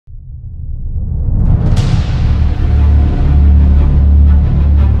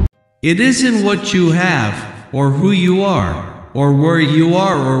It isn't what you have, or who you are, or where you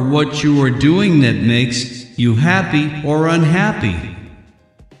are, or what you are doing that makes you happy or unhappy.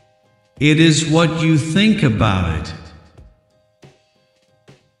 It is what you think about it.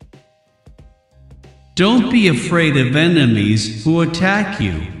 Don't be afraid of enemies who attack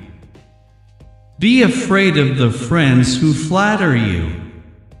you. Be afraid of the friends who flatter you.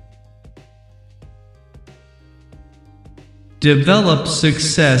 Develop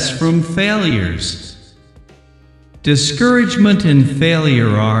success from failures. Discouragement and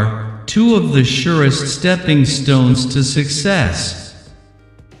failure are two of the surest stepping stones to success.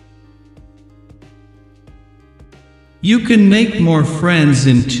 You can make more friends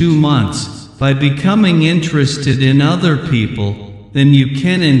in 2 months by becoming interested in other people than you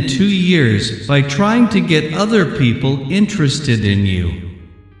can in 2 years by trying to get other people interested in you.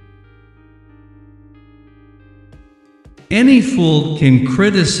 Any fool can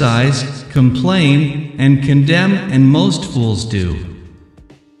criticize, complain, and condemn, and most fools do.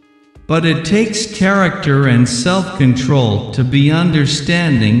 But it takes character and self-control to be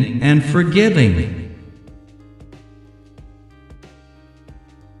understanding and forgiving.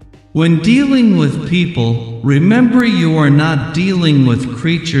 When dealing with people, remember you are not dealing with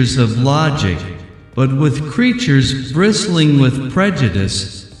creatures of logic, but with creatures bristling with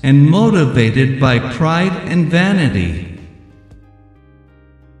prejudice and motivated by pride and vanity.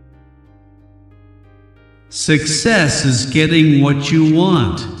 Success is getting what you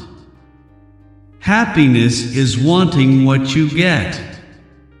want. Happiness is wanting what you get.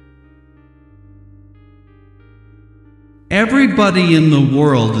 Everybody in the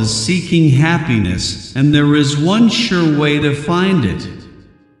world is seeking happiness, and there is one sure way to find it.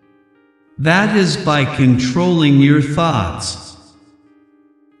 That is by controlling your thoughts.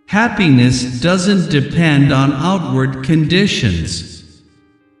 Happiness doesn't depend on outward conditions.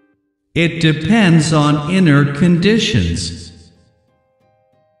 It depends on inner conditions.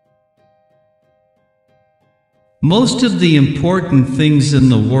 Most of the important things in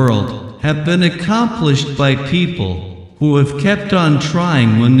the world have been accomplished by people who have kept on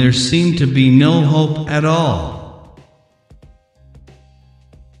trying when there seemed to be no hope at all.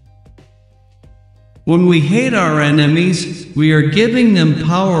 When we hate our enemies, we are giving them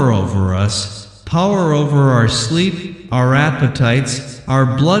power over us, power over our sleep, our appetites,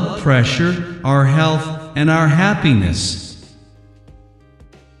 our blood pressure, our health, and our happiness.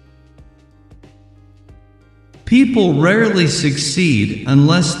 People rarely succeed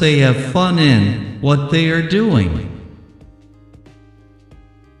unless they have fun in what they are doing.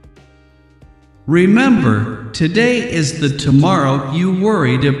 Remember, today is the tomorrow you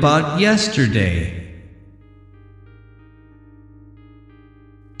worried about yesterday.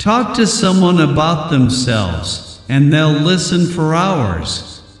 Talk to someone about themselves, and they'll listen for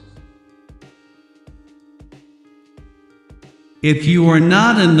hours. If you are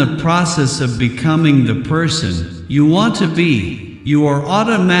not in the process of becoming the person you want to be, you are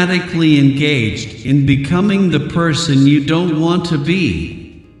automatically engaged in becoming the person you don't want to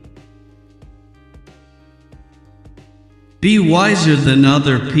be. Be wiser than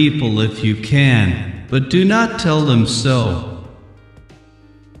other people if you can, but do not tell them so.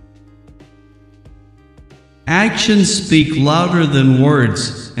 Actions speak louder than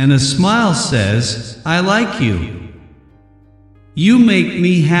words, and a smile says, "I like you. You make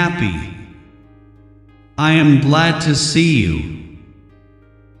me happy. I am glad to see you."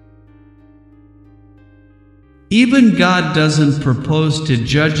 Even God doesn't propose to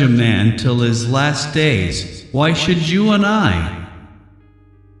judge a man till his last days. Why should you and I?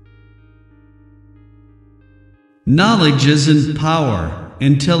 Knowledge isn't power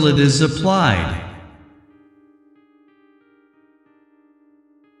until it is applied.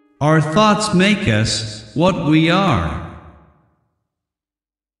 Our thoughts make us what we are.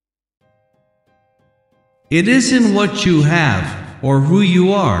 It isn't what you have, or who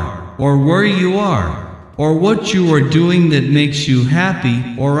you are, or where you are, or what you are doing that makes you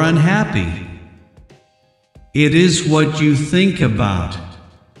happy or unhappy. It is what you think about.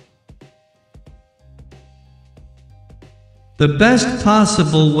 The best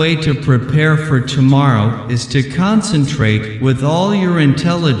possible way to prepare for tomorrow is to concentrate with all your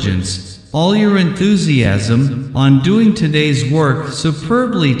intelligence, all your enthusiasm, on doing today's work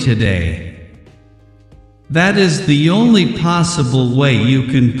superbly today. That is the only possible way you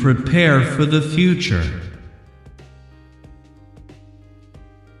can prepare for the future.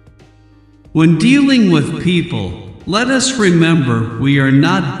 When dealing with people, let us remember we are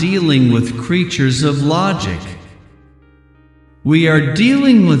not dealing with creatures of logic. We are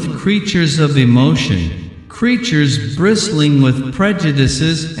dealing with creatures of emotion, creatures bristling with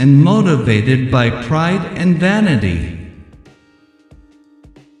prejudices and motivated by pride and vanity.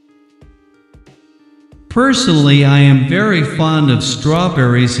 Personally, I am very fond of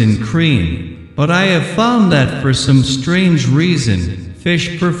strawberries and cream, but I have found that for some strange reason,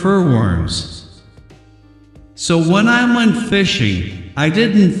 fish prefer worms. So when I went fishing, I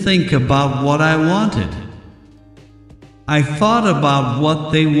didn't think about what I wanted. I thought about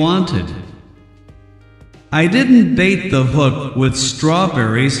what they wanted. I didn't bait the hook with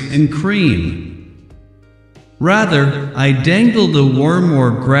strawberries and cream. Rather, I dangled a worm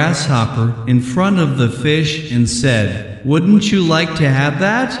or grasshopper in front of the fish and said, "Wouldn't you like to have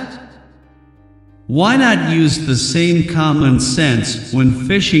that?" Why not use the same common sense when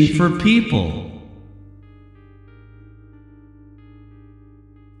fishing for people?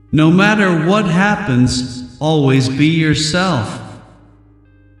 No matter what happens, always be yourself.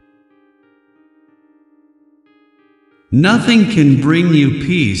 Nothing can bring you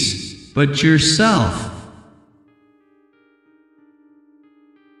peace but yourself.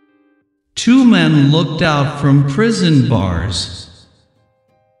 Two men looked out from prison bars.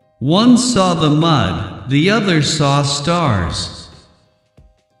 One saw the mud, the other saw stars.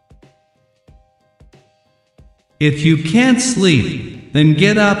 If you can't sleep, then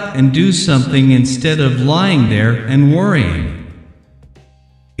get up and do something instead of lying there and worrying.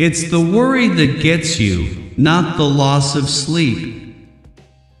 It's the worry that gets you, not the loss of sleep.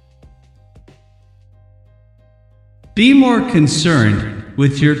 Be more concerned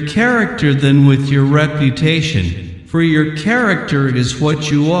with your character than with your reputation, for your character is what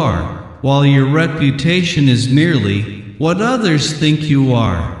you are, while your reputation is merely what others think you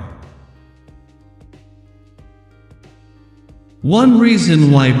are. One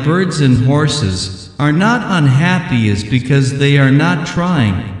reason why birds and horses are not unhappy is because they are not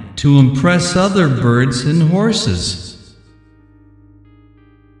trying to impress other birds and horses.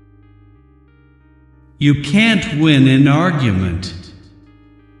 You can't win an argument.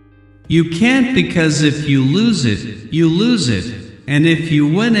 You can't, because if you lose it, you lose it, and if you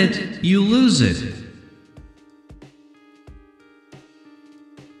win it, you lose it.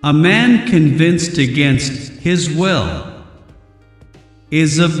 A man convinced against his will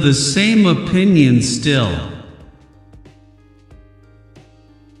is of the same opinion still.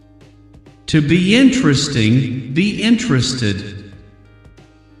 To be interesting, be interested.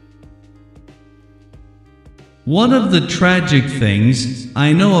 One of the tragic things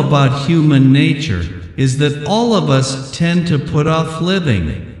I know about human nature is that all of us tend to put off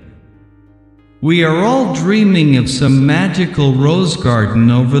living. We are all dreaming of some magical rose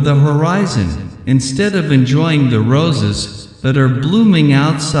garden over the horizon, instead of enjoying the roses that are blooming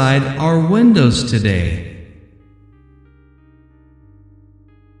outside our windows today.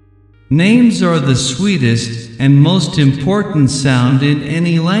 Names are the sweetest and most important sound in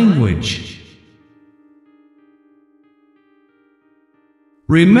any language.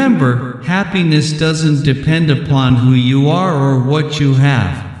 Remember, happiness doesn't depend upon who you are or what you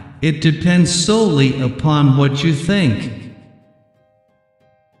have. It depends solely upon what you think.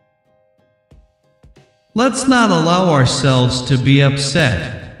 Let's not allow ourselves to be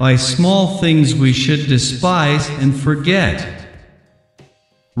upset by small things we should despise and forget.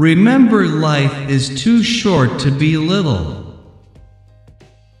 Remember, life is too short to be little.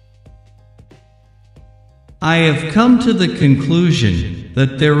 I have come to the conclusion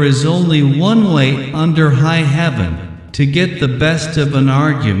that there is only one way under high heaven to get the best of an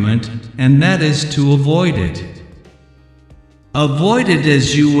argument, and that is to avoid it. Avoid it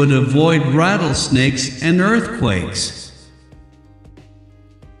as you would avoid rattlesnakes and earthquakes.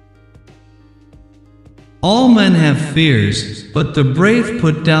 All men have fears, but the brave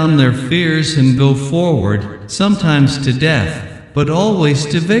put down their fears and go forward, sometimes to death, but always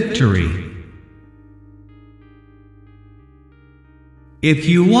to victory. If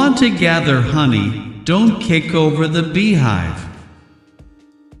you want to gather honey, don't kick over the beehive.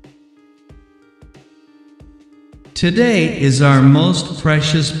 Today is our most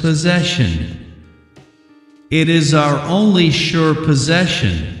precious possession. It is our only sure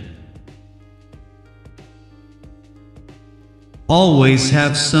possession. Always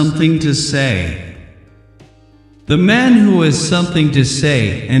have something to say. The man who has something to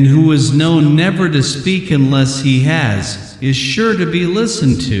say and who is known never to speak unless he has, is sure to be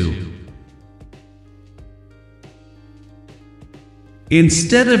listened to.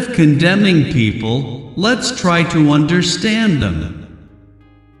 Instead of condemning people, let's try to understand them.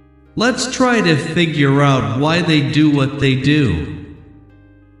 Let's try to figure out why they do what they do.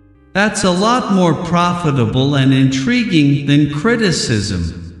 That's a lot more profitable and intriguing than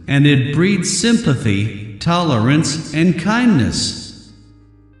criticism, and it breeds sympathy tolerance, and kindness.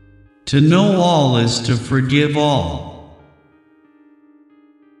 To know all is to forgive all.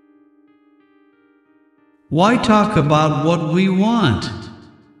 Why talk about what we want?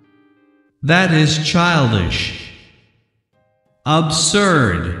 That is childish.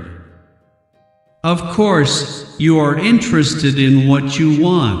 Absurd. Of course, you are interested in what you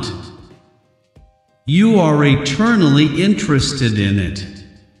want. You are eternally interested in it.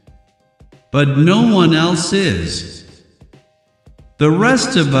 But no one else is. The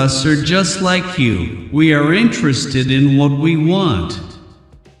rest of us are just like you. We are interested in what we want.